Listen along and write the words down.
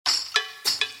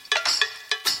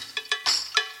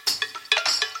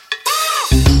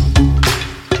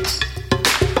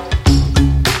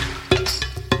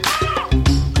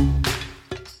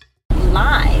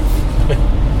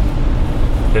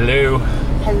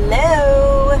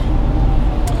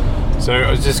So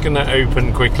I was just going to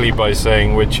open quickly by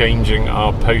saying we're changing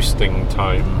our posting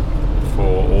time for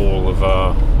all of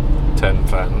our 10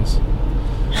 fans.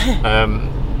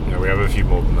 No, we have a few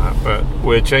more than that, but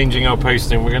we're changing our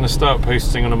posting. We're going to start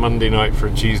posting on a Monday night for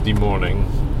a Tuesday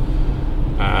morning.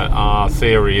 Our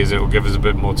theory is it will give us a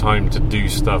bit more time to do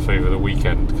stuff over the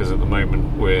weekend, because at the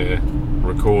moment we're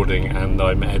recording and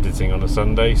I'm editing on a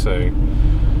Sunday, so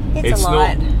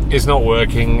it's not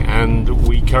working, and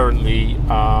we currently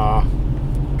are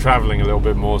travelling a little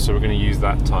bit more, so we're going to use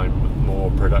that time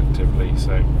more productively.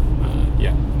 So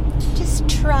yeah, just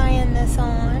trying this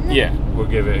on. Yeah, we'll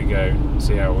give it a go,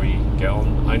 see how we get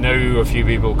on. I know a few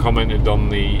people commented on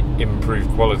the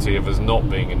improved quality of us not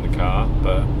being in the car,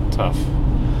 but tough.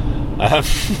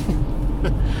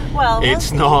 Well,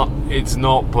 it's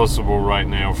not possible right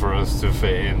now for us to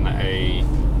fit in a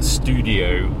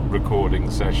studio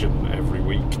recording session every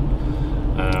week.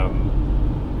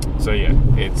 So yeah,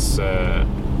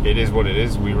 it is what it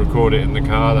is. We record it in the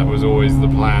car. That was always the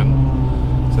plan.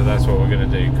 So that's what we're going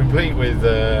to do. Complete with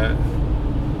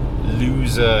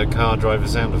loser car driver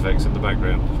sound effects in the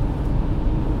background.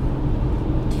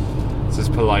 It's as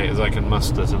polite as I can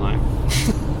muster tonight.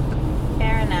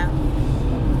 Fair enough.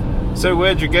 So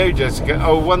where'd you go, Jessica?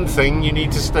 Oh, one thing, you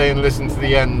need to stay and listen to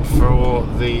the end for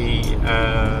the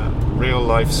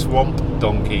real-life swamp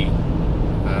donkey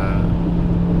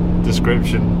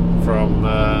description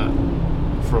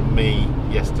from me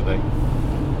yesterday.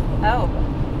 Oh,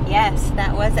 yes,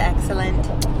 that was excellent.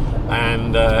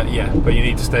 And yeah, but you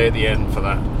need to stay at the end for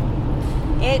that.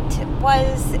 It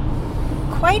was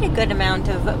quite a good amount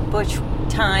of bush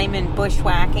time and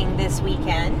bushwhacking this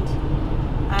weekend.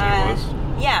 It was.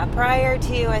 Yeah, prior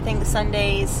to, I think,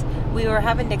 Sundays, we were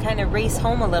having to kind of race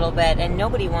home a little bit, and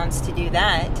nobody wants to do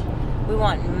that. We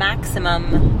want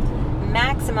maximum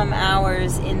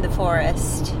hours in the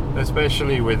forest.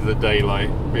 Especially with the daylight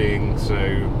being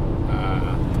so...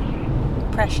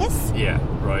 precious? Yeah,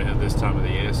 right, at this time of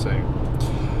the year.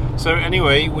 So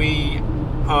anyway, we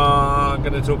are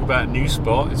going to talk about a new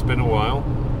spot. It's been a while.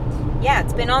 Yeah,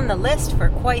 it's been on the list for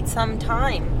quite some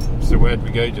time. So where'd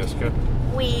we go, Jessica?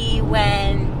 We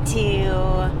went to,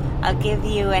 I'll give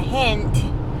you a hint,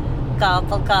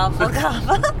 gobble, gobble,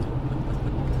 gobble.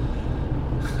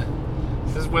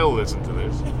 Does Will listen to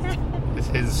this? It's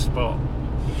his spot.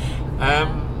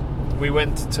 We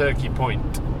went to Turkey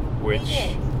Point,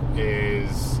 which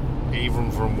is,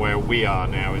 even from where we are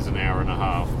now, is an hour and a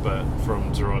half, but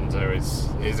from Toronto is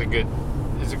a good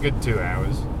 2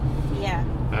 hours. Yeah.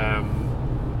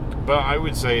 But I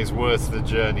would say it's worth the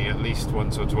journey at least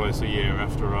once or twice a year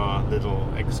after our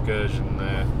little excursion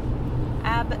there.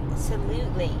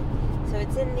 Absolutely. So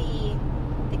it's in the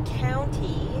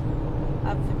county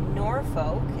of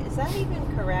Norfolk. Is that even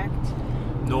correct?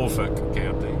 Norfolk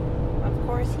County. Of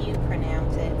course you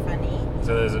pronounce it funny.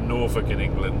 So there's a Norfolk in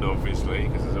England, obviously,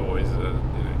 because there's always a,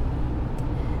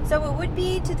 So it would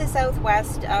be to the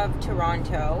southwest of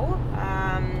Toronto,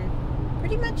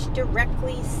 pretty much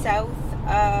directly south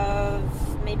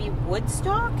of maybe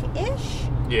Woodstock-ish.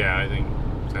 Yeah, I think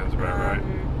sounds about right.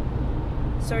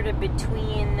 Sort of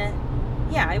between,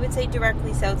 I would say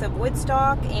directly south of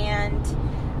Woodstock and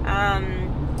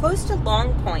close to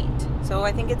Long Point. So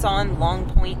I think it's on Long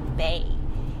Point Bay.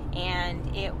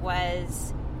 And it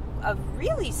was a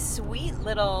really sweet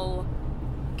little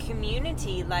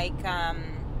community, like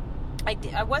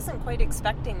I wasn't quite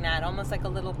expecting that, almost like a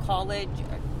little cottage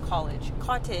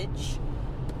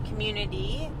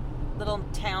community, little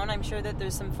town. I'm sure that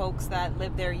there's some folks that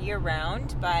live there year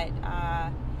round, but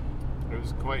it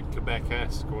was quite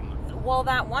Quebec-esque, wasn't it? Well,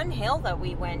 that one hill that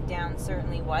we went down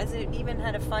certainly was. It even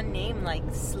had a fun name, like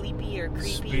Sleepy or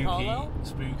Creepy Hollow.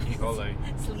 Spooky Hollow.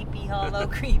 Sleepy Hollow,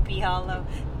 Creepy Hollow.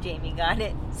 Jamie got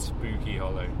it. Spooky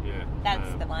Hollow, yeah.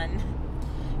 That's the one.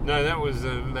 No, that was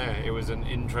there. It was an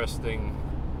interesting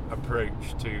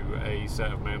approach to a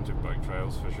set of mountain bike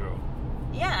trails, for sure.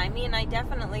 Yeah, I mean, I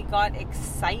definitely got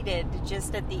excited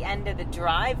just at the end of the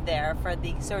drive there for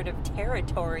the sort of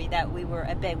territory that we were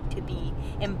about to be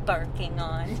embarking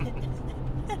on.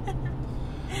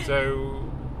 So,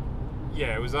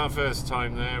 yeah, it was our first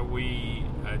time there. We,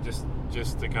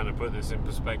 just to kind of put this in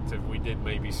perspective, we did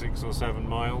maybe 6 or 7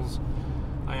 miles.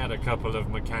 I had a couple of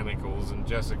mechanicals, and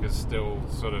Jessica's still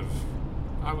sort of,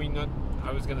 I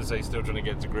was going to say still trying to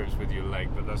get to grips with your leg,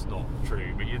 but that's not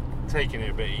true. But you're taking it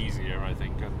a bit easier, I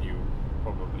think, than you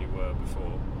probably were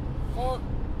before. Well,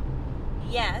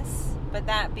 yes, but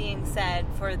that being said,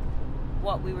 for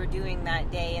what we were doing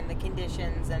that day and the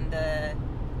conditions and the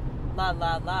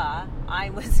I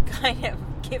was kind of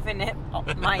giving it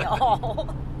my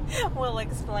all. I'll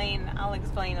explain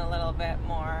a little bit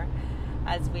more.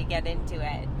 as we get into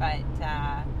it. But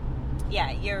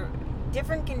yeah, your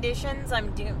different conditions,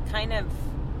 I'm kind of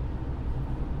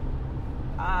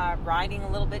riding a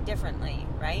little bit differently,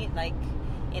 right? Like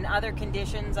in other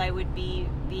conditions, I would be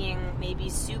being maybe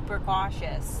super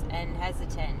cautious and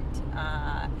hesitant.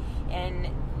 And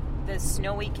the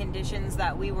snowy conditions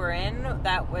that we were in,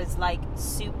 that was like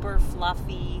super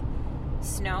fluffy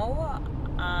snow,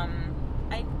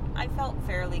 I felt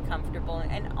fairly comfortable.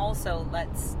 And also,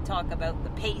 let's talk about the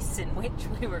pace in which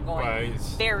we were going. Well,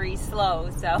 very slow,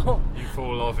 so you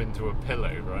fall off into a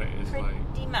pillow, right? It's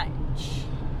pretty much.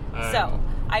 So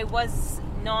I was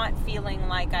not feeling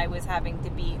like I was having to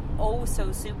be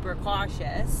so super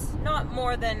cautious. Not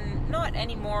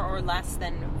any more or less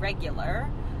than regular.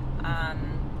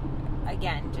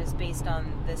 Again, just based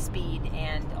on the speed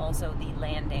and also the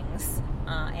landings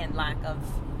and lack of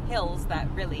hills that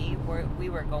really we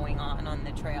were going on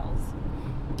the trails.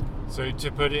 So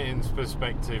to put it in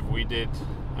perspective, we did,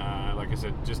 like I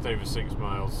said, just over 6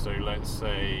 miles. So let's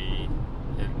say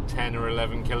 10 or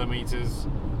 11 kilometres.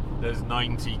 There's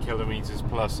 90 kilometres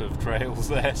plus of trails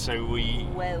there. So we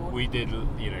did,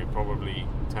 probably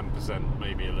 10%,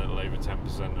 maybe a little over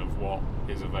 10% of what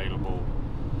is available.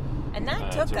 And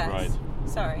that took us. Ride.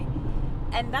 Sorry.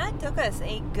 And that took us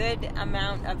a good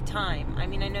amount of time. I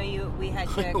mean, I know we had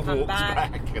to come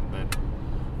back and then.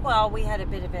 Well, we had a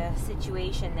bit of a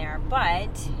situation there,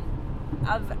 but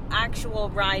of actual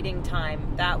riding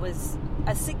time, that was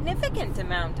a significant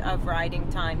amount of riding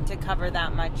time to cover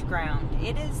that much ground.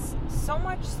 It is so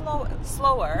much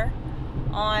slower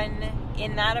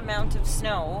in that amount of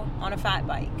snow on a fat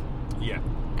bike. Yeah.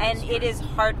 And it is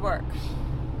hard work.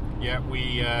 Yeah,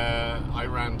 I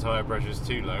ran tyre pressures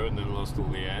too low and then lost all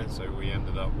the air, so we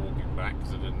ended up walking back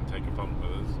because I didn't take a pump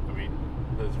with us. I mean,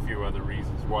 there's a few other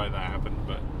reasons why that happened,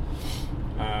 but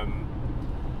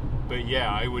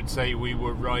yeah, I would say we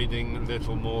were riding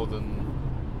little more than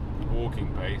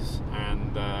walking pace,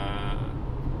 and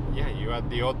yeah, you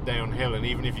had the odd downhill, and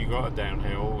even if you got a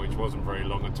downhill, which wasn't very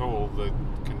long at all, the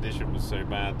condition was so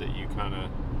bad that you kind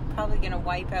of probably going to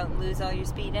wipe out and lose all your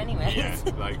speed anyways. Yeah,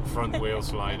 like front wheel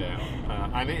slide out.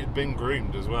 And it had been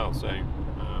groomed as well, so...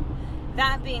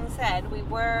 That being said, we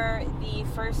were the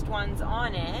first ones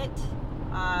on it,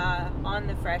 on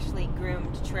the freshly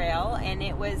groomed trail, and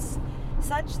it was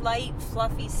such light,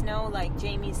 fluffy snow, like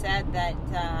Jamie said, that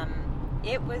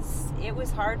it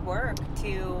was hard work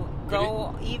to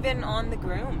go even on the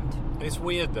groomed. It's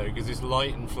weird, though, because it's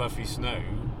light and fluffy snow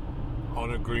on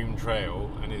a groomed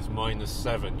trail and it's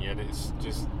 -7, yet it's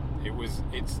just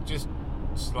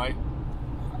like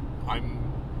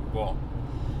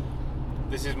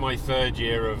this is my 3rd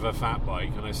year of a fat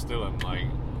bike and I still am like,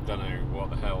 don't know what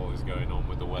the hell is going on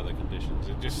with the weather conditions.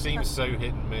 It just seems so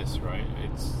hit and miss, right?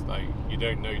 It's like you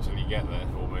don't know till you get there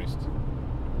almost.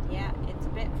 Yeah, it's a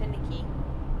bit finicky.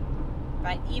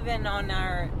 But even on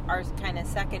our kind of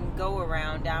second go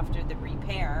around after the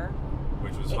repair,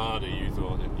 which was harder, you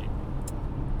thought, didn't you?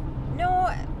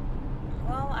 No,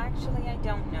 well, actually, I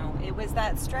don't know. It was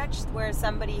that stretch where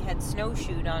somebody had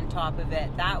snowshoed on top of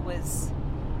it. That was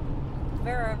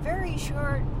a very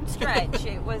short stretch.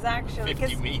 It was actually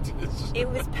 50 meters. It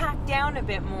was packed down a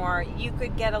bit more. You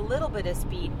could get a little bit of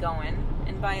speed going,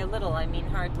 and by a little, I mean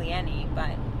hardly any,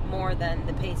 but more than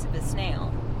the pace of a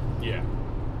snail. Yeah.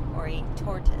 Or a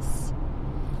tortoise.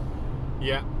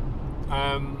 Yeah.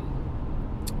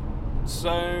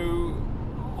 So,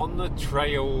 on the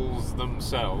trails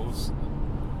themselves,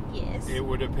 yes, it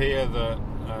would appear that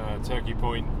Turkey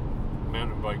Point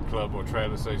Mountain Bike Club or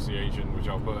Trail Association, which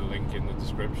I'll put a link in the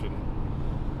description,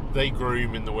 they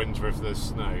groom in the winter if there's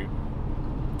snow.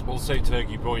 Also,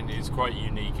 Turkey Point is quite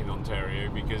unique in Ontario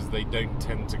because they don't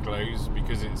tend to close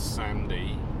because it's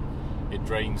sandy. It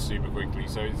drains super quickly,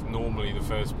 so it's normally the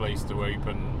first place to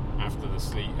open after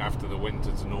the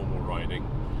winter to normal riding.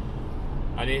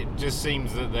 And it just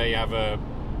seems that they have a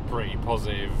pretty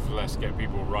positive, let's get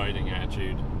people riding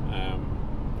attitude,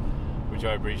 which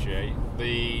I appreciate.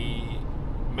 The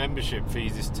membership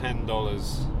fees is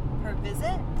 $10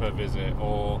 per visit,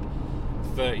 or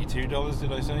 $32,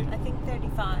 did I say? I think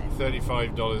 $35.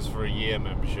 $35 for a year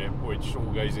membership, which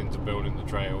all goes into building the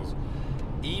trails.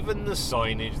 Even the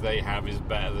signage they have is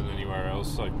better than anywhere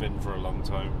else I've been for a long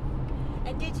time.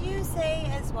 And did you say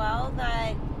as well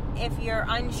that if you're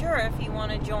unsure if you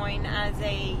want to join as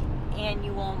a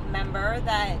annual member,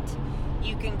 that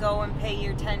you can go and pay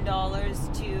your $10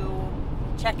 to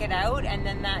check it out, and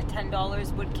then that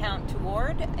 $10 would count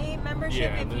toward a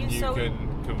membership if you so can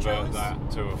convert chose?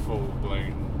 That to a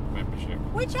full-blown membership.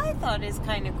 Which I thought is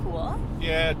kind of cool.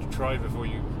 Yeah, to try before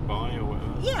you buy or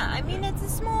whatever. Yeah, I mean, it's a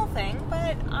small thing,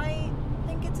 but I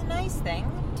think it's a nice thing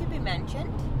to be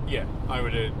mentioned. Yeah, I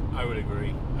would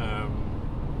agree.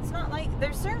 It's not like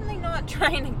they're certainly not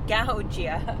trying to gouge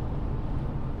you.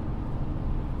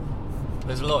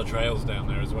 There's a lot of trails down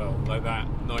there as well, like that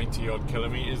 90 odd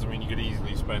kilometres. I mean, you could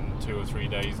easily spend 2 or 3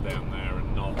 days down there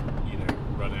and not,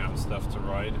 run out of stuff to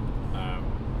ride.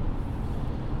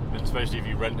 And especially if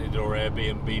you rented or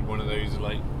Airbnb'd one of those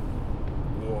like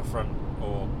waterfront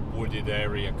or wooded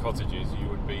area cottages, you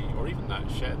would be, or even that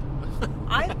shed.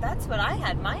 That's what I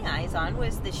had my eyes on,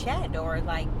 was the shed or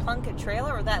like Plunket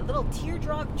trailer or that little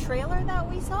teardrop trailer that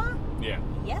we saw. Yeah.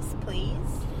 Yes, please.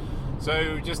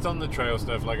 So just on the trail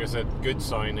stuff, like I said, good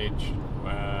signage,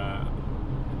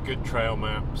 good trail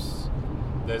maps.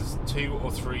 There's 2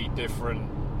 or 3 different,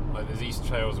 like there's east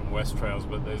trails and west trails,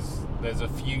 but there's a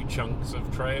few chunks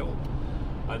of trail.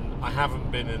 And I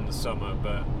haven't been in the summer,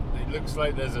 but it looks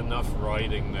like there's enough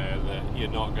riding there that you're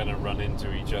not going to run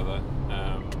into each other.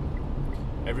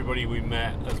 Everybody we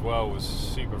met as well was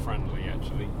super friendly,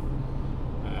 actually.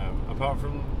 Apart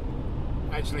from,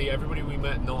 actually, everybody we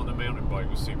met not on a mountain bike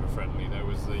was super friendly. There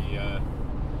was the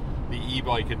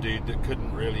e-biker dude that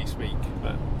couldn't really speak,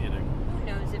 but, Who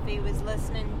knows if he was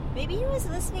listening? Maybe he was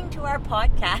listening to our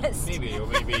podcast. Maybe, or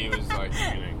maybe he was like,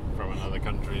 from another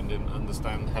country and didn't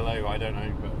understand hello, I don't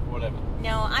know, but whatever.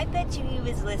 No, I bet you he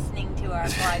was listening to our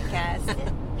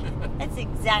podcast. That's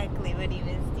exactly what he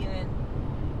was doing.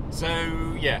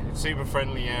 So, yeah, super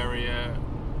friendly area,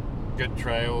 good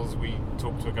trails. We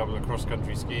talked to a couple of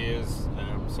cross-country skiers,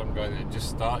 some guy that had just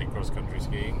started cross-country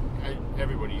skiing.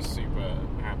 Everybody's super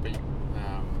happy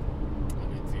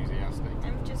and enthusiastic.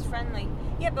 I'm just friendly.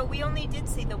 Yeah, but we only did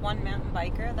see the one mountain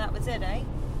biker. That was it, eh?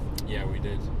 Yeah, we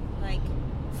did. Like,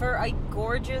 for a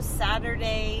gorgeous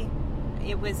Saturday,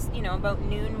 it was, about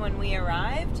noon when we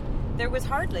arrived, there was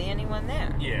hardly anyone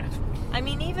there. Yeah. I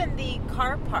mean, even the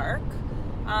car park,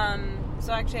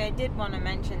 so actually I did want to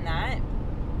mention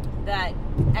that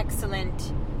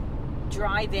excellent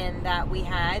drive-in that we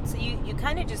had. So you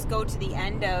kind of just go to the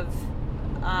end of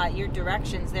your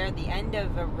directions there at the end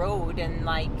of a road, and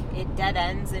like it dead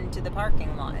ends into the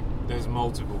parking lot. There's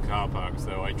multiple car parks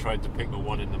though. I tried to pick the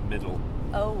one in the middle.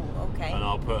 Oh, okay. And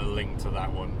I'll put a link to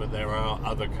that one, but there are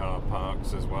other car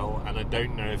parks as well, and I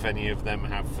don't know if any of them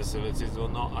have facilities or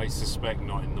not. I suspect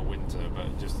not in the winter,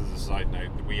 but just as a side note,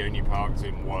 we only parked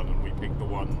in one, and we picked the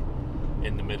one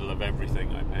in the middle of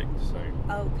everything I picked, so...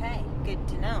 Okay, good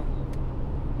to know.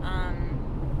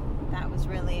 That was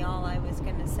really all I was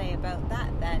going to say about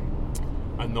that then.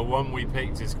 And the one we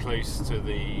picked is close to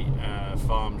the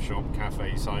Farm Shop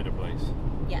Cafe cider place.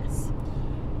 Yes.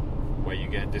 Where you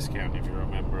get a discount if you're a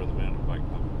member of the mountain bike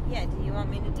club. Yeah, do you want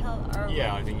me to tell?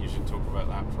 Yeah, I think you should talk about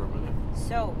that for a minute.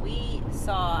 So we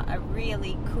saw a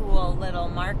really cool little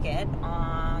market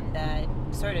on the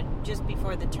sort of just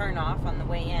before the turnoff on the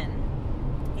way in.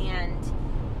 And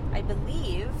I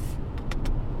believe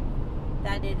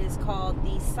that it is called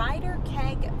the Cider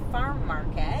Keg Farm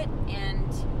Market, and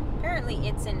apparently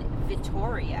it's in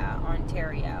Victoria,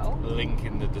 Ontario. Link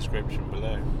in the description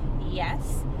below.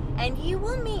 Yes, and you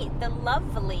will meet the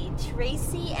lovely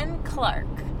Tracy and Clark,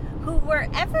 who were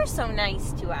ever so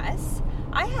nice to us.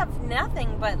 I have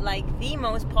nothing but like the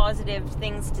most positive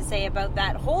things to say about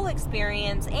that whole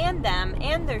experience and them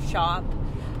and their shop.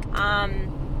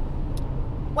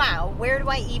 Wow, where do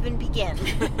I even begin?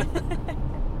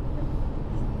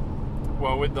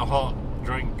 Well, with the hot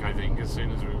drink, I think, as soon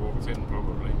as we walked in,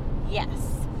 probably. Yes.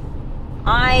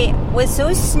 I was so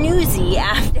snoozy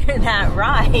after that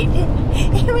ride.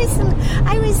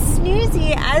 I was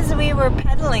snoozy as we were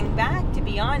pedaling back, to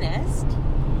be honest.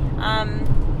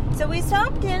 So we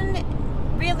stopped in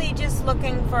really just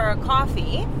looking for a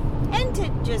coffee and to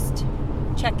just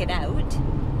check it out.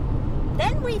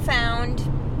 Then we found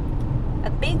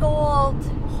a big old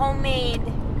homemade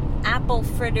apple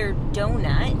fritter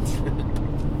donut.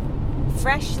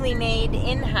 Freshly made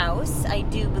in-house, I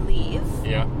do believe.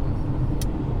 Yeah.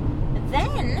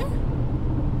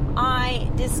 Then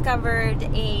I discovered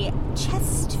a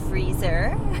chest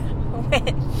freezer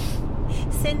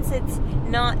since it's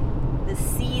not the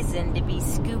season to be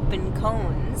scooping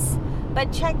cones.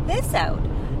 But check this out.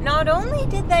 Not only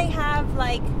did they have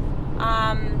like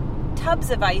tubs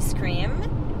of ice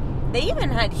cream, they even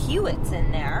had Hewitt's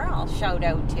in there, I'll shout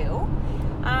out to.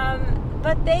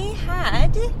 But they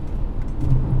had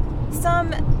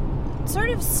some sort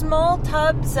of small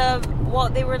tubs of, well,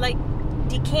 they were like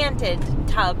decanted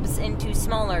tubs into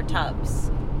smaller tubs.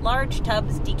 Large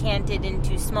tubs decanted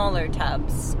into smaller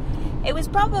tubs. It was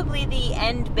probably the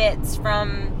end bits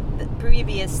from the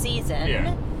previous season.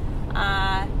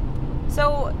 Yeah.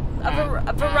 So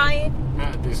a variety.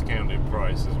 At a discounted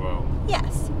price as well.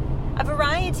 Yes. A a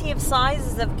variety of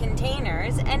sizes of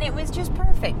containers, and it was just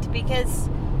perfect because,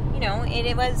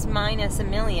 it was minus a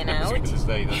million out. I was going to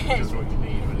say that's just what you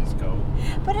need when it's cold.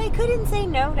 But I couldn't say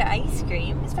no to ice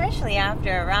cream, especially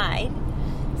after a ride.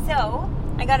 So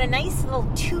I got a nice little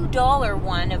 $2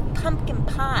 one of pumpkin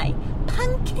pie.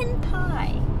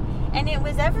 And it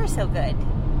was ever so good.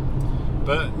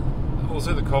 But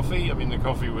also the coffee. I mean, the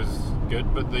coffee was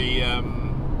good, but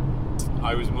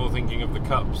I was more thinking of the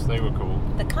cups. They were cool.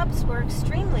 The cups were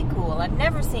extremely cool. I've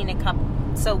never seen a cup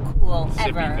so cool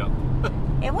ever. Sippy cup.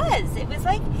 It was. It was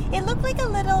like, it looked like a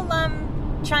little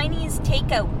Chinese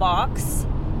takeout box,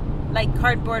 like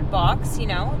cardboard box,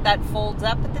 that folds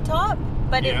up at the top.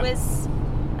 But It was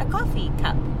a coffee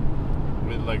cup.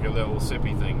 With like a little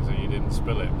sippy thing so you didn't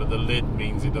spill it. But the lid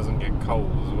means it doesn't get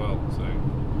cold as well. So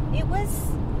it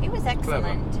was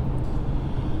excellent. Clever.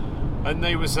 And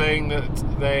they were saying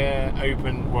that they're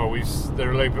open,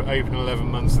 they're open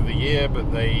 11 months of the year,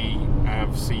 but they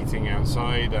have seating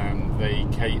outside, and they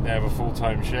have a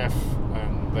full-time chef,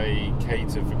 and they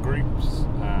cater for groups.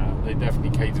 They definitely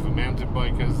cater for mountain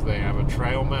bikers. They have a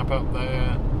trail map up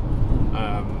there.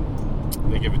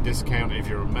 They give a discount if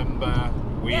you're a member.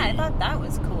 I thought that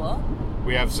was cool.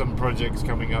 We have some projects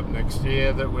coming up next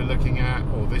year that we're looking at,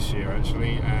 or this year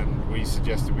actually, and we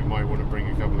suggested we might want to bring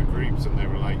a couple of groups, and they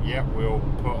were like, yep, we'll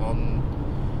put on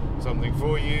something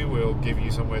for you, we'll give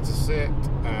you somewhere to sit.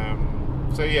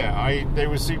 They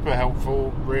were super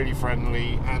helpful, really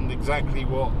friendly, and exactly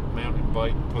what mountain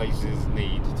bike places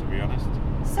need, to be honest.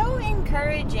 So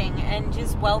encouraging and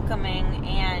just welcoming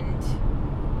and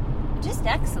just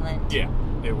excellent. Yeah,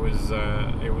 it was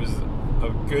a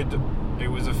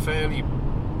fairly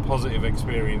positive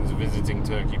experience visiting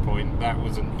Turkey Point. That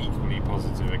was an equally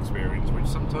positive experience, which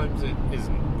sometimes it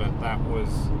isn't, but that was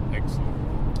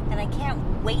excellent. And I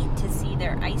can't wait to see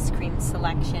their ice cream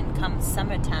selection come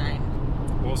summertime.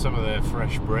 Or some of their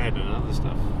fresh bread and other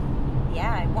stuff.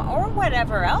 Yeah, or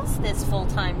whatever else this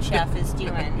full-time chef is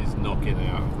doing. Is knocking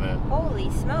out of there.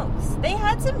 Holy smokes. They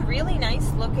had some really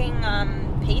nice looking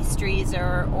pastries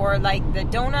or like the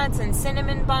donuts and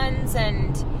cinnamon buns,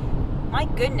 and my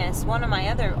goodness, one of my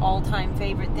other all-time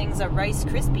favorite things are Rice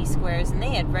Krispie Squares, and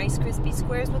they had Rice Krispie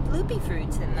Squares with loopy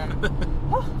fruits in them.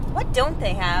 Oh, what don't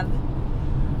they have?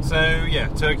 So,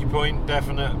 Turkey Point,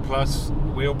 definite plus.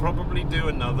 We'll probably do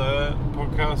another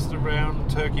podcast around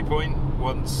Turkey Point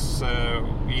once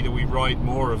either we ride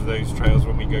more of those trails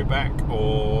when we go back,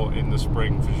 or in the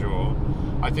spring for sure.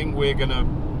 I think we're going to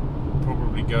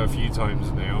probably go a few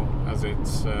times now, as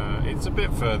it's a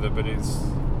bit further, but it's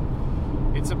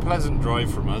a pleasant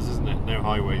drive from us, isn't it? No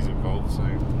highways involved, so...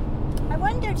 I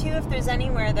wonder, too, if there's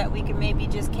anywhere that we could maybe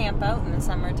just camp out in the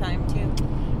summertime, too.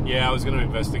 Yeah, I was going to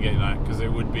investigate that, because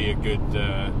it would be a good...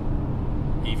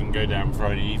 even go down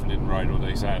Friday evening, ride all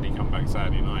day Saturday, come back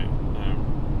Saturday night.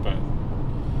 But,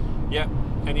 yeah,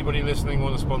 anybody listening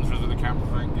want to sponsor us with a camper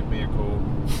van, give me a call.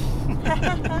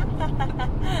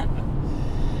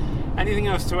 Anything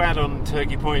else to add on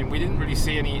Turkey Point? We didn't really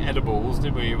see any edibles,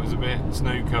 did we? It was a bit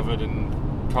snow-covered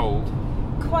and cold.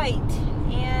 Quite.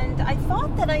 And I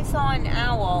thought that I saw an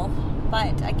owl,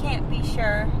 but I can't be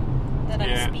sure that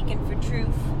I'm speaking for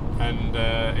truth. And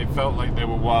it felt like there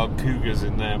were wild cougars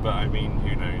in there, but I mean,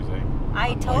 who knows, eh?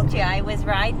 I told you, I was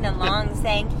riding along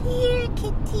saying, "Here,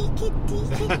 kitty, kitty,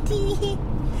 kitty."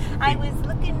 I was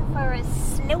looking for a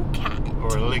snowcat.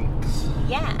 Or a lynx.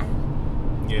 Yeah.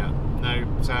 Yeah. No,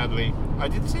 sadly. I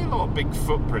did see a lot of big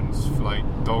footprints, like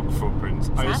dog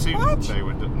footprints. I assumed they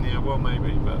would. Yeah, well,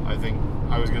 maybe, but I think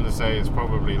I was going to say it's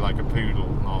probably like a poodle,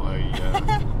 not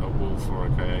a wolf or a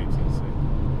coyote. So.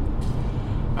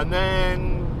 And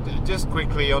then, just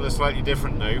quickly, on a slightly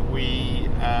different note, we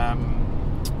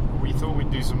thought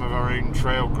we'd do some of our own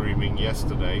trail grooming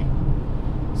yesterday.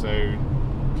 So,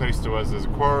 close to us there's a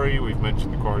quarry. We've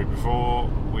mentioned the quarry before.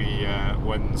 We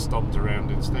went and stomped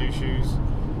around in snowshoes.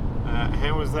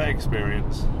 How was that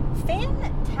experience?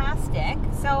 Fantastic.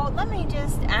 So let me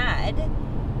just add,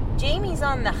 Jamie's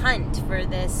on the hunt for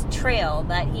this trail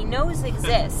that he knows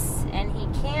exists, and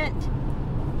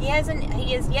he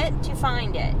has yet to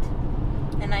find it.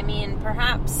 And I mean,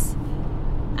 perhaps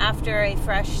after a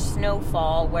fresh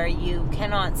snowfall where you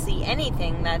cannot see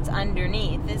anything that's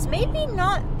underneath is maybe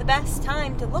not the best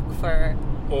time to look for.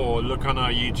 Or look on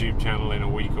our YouTube channel in a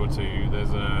week or two.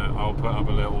 I'll put up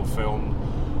a little film.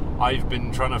 I've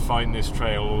been trying to find this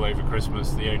trail all over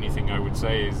Christmas. The only thing I would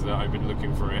say is that I've been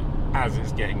looking for it as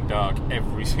it's getting dark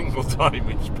every single time.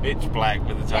 It's pitch black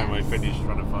by the time I finish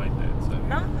trying to find it. So.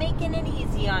 Not making it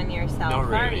easy on yourself, not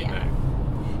really, are you?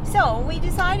 No. So we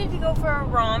decided to go for a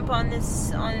romp on the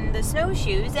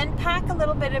snowshoes and pack a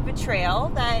little bit of a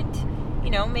trail that,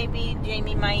 maybe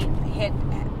Jamie might hit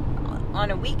on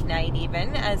a weeknight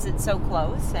even, as it's so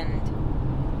close. And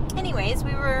anyways,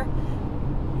 we were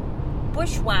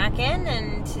bushwhacking,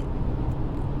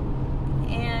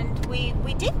 and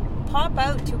we did pop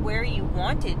out to where you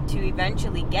wanted to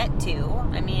eventually get to.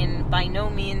 I mean, by no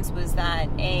means was that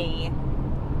a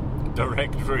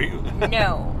direct route.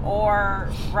 No, or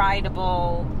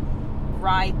rideable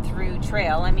ride-through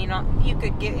trail. I mean, you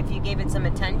could if you gave it some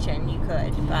attention, you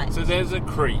could. But so there's a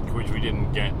creek which we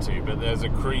didn't get to, but there's a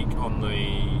creek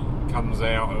comes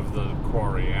out of the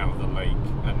quarry, out of the lake,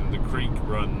 and the creek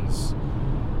runs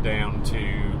down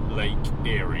to Lake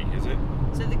Erie. Is it?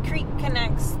 So the creek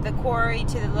connects the quarry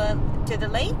to the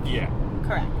lake? Yeah.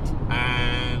 Correct.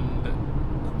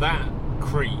 And that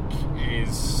creek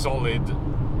is solid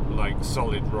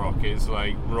rock. It's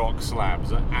like rock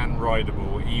slabs and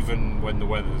rideable even when the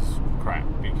weather's crap,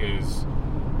 because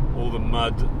all the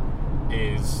mud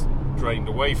is drained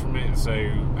away from it,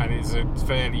 and it's a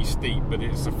fairly steep, but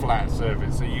it's a flat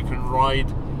surface, so you can ride.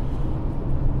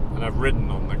 And I've ridden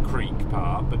on the creek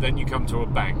part, but then you come to a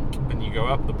bank and you go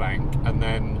up the bank, and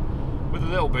then with a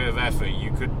little bit of effort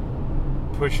you could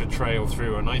push a trail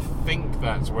through, and I think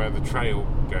that's where the trail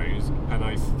goes. And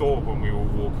I thought when we were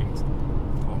walking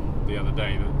on the other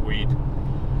day that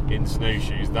in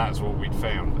snowshoes, that's what we'd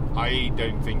found. I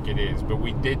don't think it is, but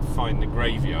we did find the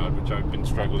graveyard, which I've been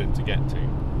struggling to get to.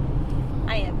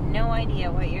 I have no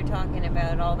idea what you're talking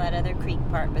about, all that other creek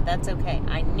part, but that's okay.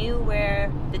 I knew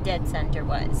where the dead center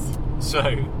was.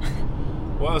 So,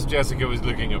 whilst Jessica was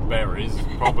looking at berries,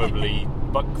 probably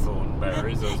buckthorn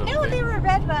berries or something. No, they were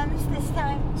red ones this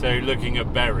time. So, looking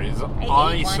at berries,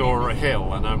 I saw a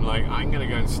hill, and I'm like, I'm going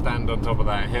to go and stand on top of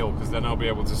that hill, because then I'll be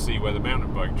able to see where the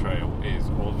mountain bike trail is,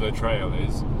 or the trail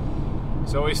is.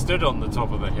 So I stood on the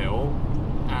top of the hill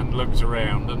and looked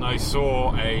around, and I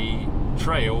saw a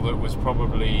trail that was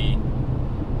probably,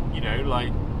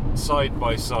 like side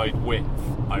by side width,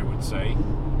 I would say.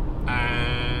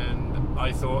 And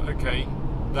I thought, okay,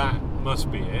 that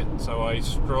must be it. So I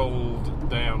strolled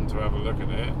down to have a look at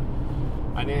it,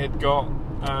 and it had got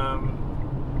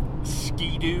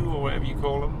skidoo, or whatever you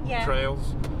call them,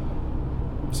 trails.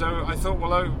 So I thought,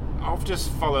 well, I'll just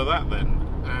follow that then.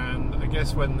 And I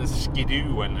guess when the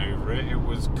skidoo went over it, it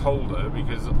was colder,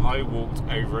 because I walked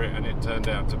over it and it turned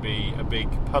out to be a big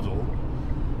puddle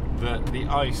that the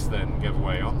ice then gave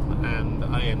way on, and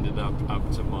I ended up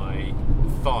to my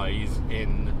thighs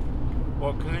in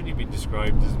what can only be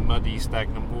described as muddy,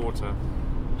 stagnant water.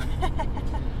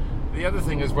 The other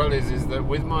thing as well is that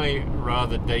with my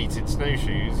rather dated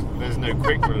snowshoes, there's no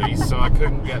quick release, so I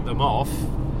couldn't get them off,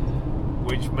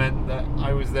 which meant that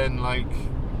I was then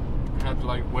had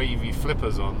wavy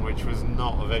flippers on, which was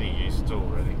not of any use at all,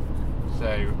 really.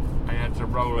 So I had to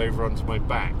roll over onto my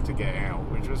back to get out,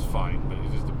 which was fine, but it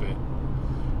was just a bit,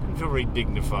 didn't feel very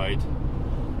dignified.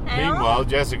 Meanwhile,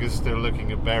 Jessica's still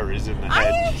looking at berries in the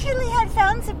hedge. I actually had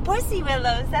found some pussy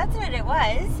willows, that's what it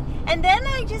was. And then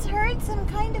I just heard some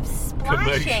kind of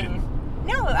splashing. Commotion.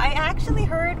 No, I actually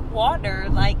heard water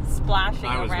splashing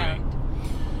around. Me.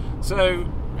 So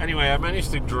anyway, I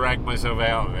managed to drag myself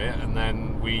out of it, and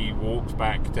then we walked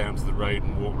back down to the road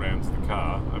and walked round to the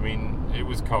car. I mean, it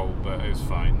was cold, but it was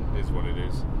fine. It is what it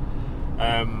is.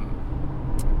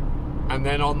 And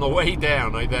then on the way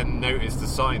down, I then noticed a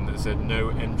sign that said no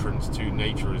entrance to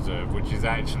nature reserve, which is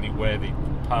actually where the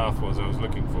path was I was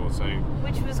looking for. So,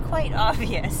 which was quite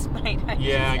obvious, might I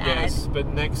Yeah, I just guess. add. But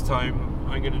next time,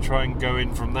 I'm going to try and go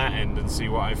in from that end and see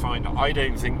what I find. I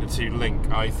don't think the two link.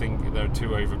 I think they're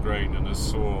too overgrown, and a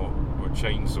saw or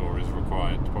chainsaw is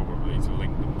required probably to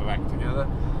link them back together.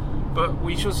 But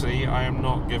we shall see. I am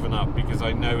not given up, because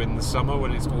I know in the summer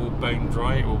when it's all bone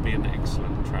dry, it will be an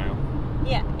excellent trail.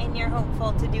 Yeah, and you're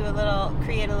hopeful to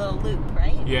create a little loop,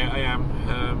 right? Yeah, I am.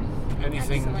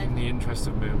 Anything Excellent. In the interest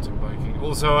of mountain biking.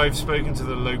 Also, I've spoken to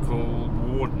the local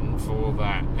warden for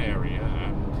that area,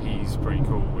 and he's pretty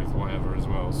cool with whatever as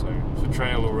well. So if the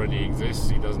trail already exists,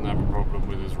 he doesn't have a problem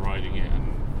with us riding it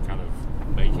and kind of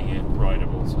making it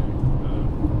rideable. So,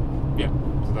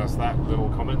 so that's that little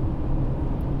comment.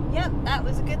 Yep, that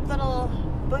was a good little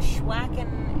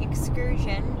bushwhacking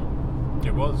excursion.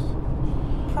 It was.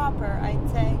 Proper, I'd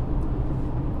say.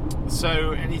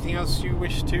 So, anything else you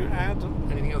wish to add?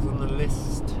 Anything else on the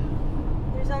list?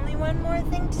 There's only one more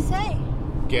thing to say.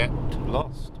 Get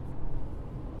lost.